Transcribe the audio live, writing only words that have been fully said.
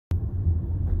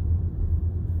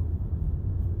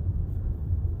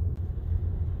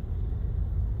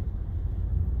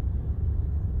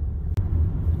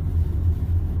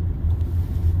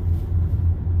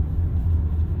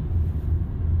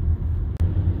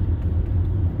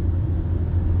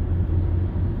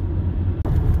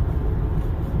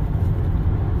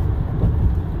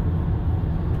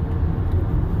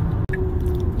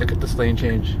this lane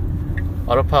change.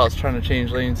 Autopilot's trying to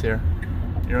change lanes here.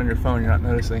 You're on your phone, you're not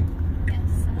noticing. Yes.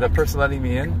 Is that person letting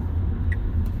me in?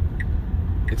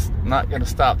 It's not gonna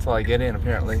stop till I get in,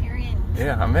 apparently. You're in.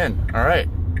 Yeah, I'm in. All right.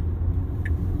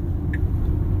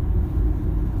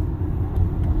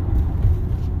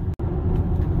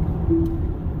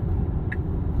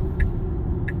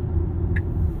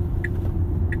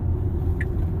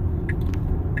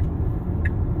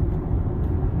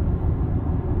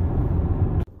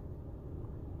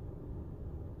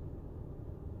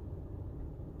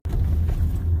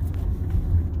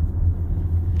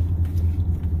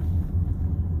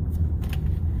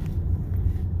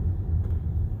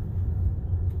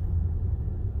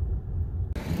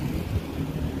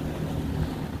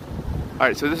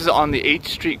 Alright, so this is on the 8th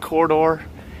Street corridor,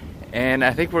 and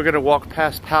I think we're going to walk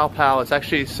past Pow Pow. It's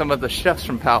actually some of the chefs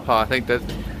from Pow Pow, I think, that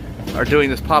are doing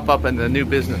this pop-up in the new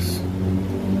business.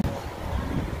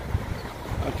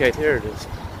 Okay, here it is.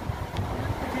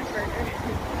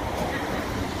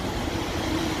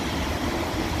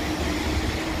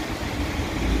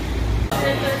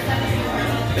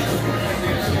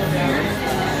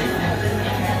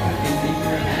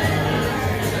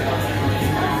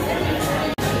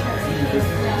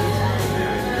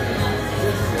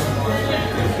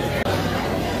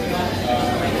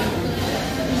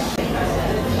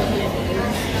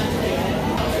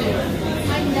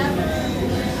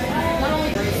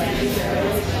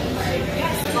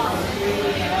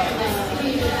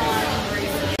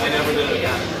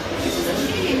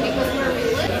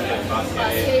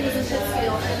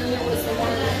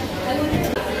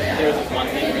 There's this one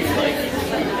thing where you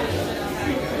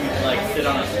like sit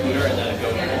on a scooter and then go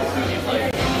to the smoothie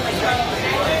place.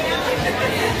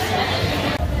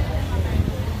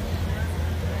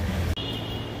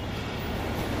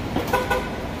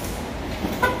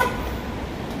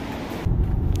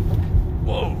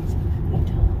 Whoa.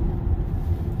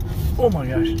 Oh my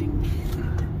gosh.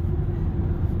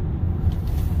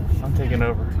 I'm taking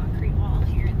over. Concrete wall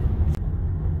here.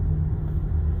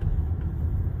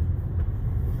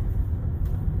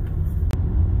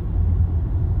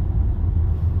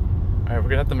 Alright, we're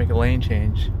gonna have to make a lane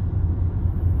change.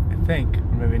 I think,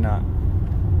 or maybe not.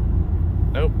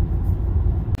 Nope.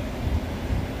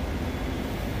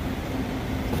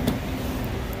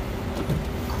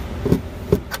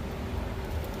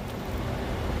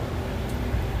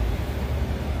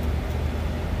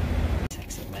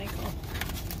 Sexy Michael.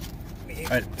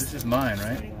 Alright, this is mine,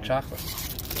 right? Chocolate.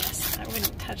 Yes, I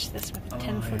wouldn't touch this with a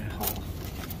 10-foot pole.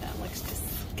 That looks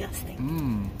disgusting.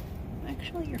 Mmm.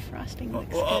 Actually, your frosting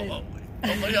looks Oh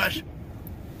good. my gosh.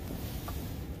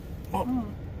 Mm,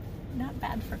 not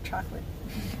bad for chocolate.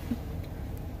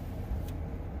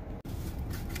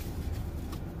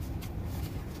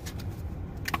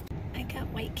 I got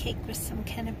white cake with some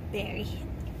kind of berry.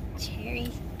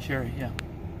 Cherry. Cherry, yeah.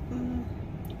 Mm.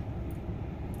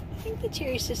 I think the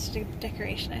cherry's just a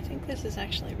decoration. I think this is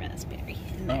actually raspberry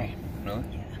in there. Oh, really?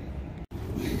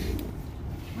 Yeah.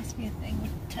 Must be a thing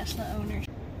with Tesla owners.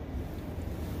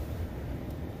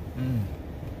 Mmm.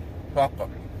 Chocolate.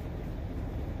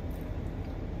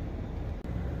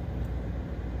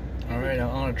 Alright, I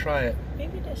want to try it.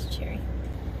 Maybe it is cherry.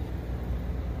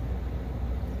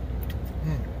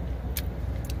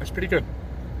 It's pretty good.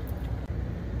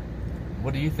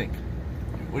 What do you think?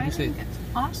 What do you say? I think it's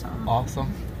awesome.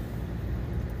 Awesome?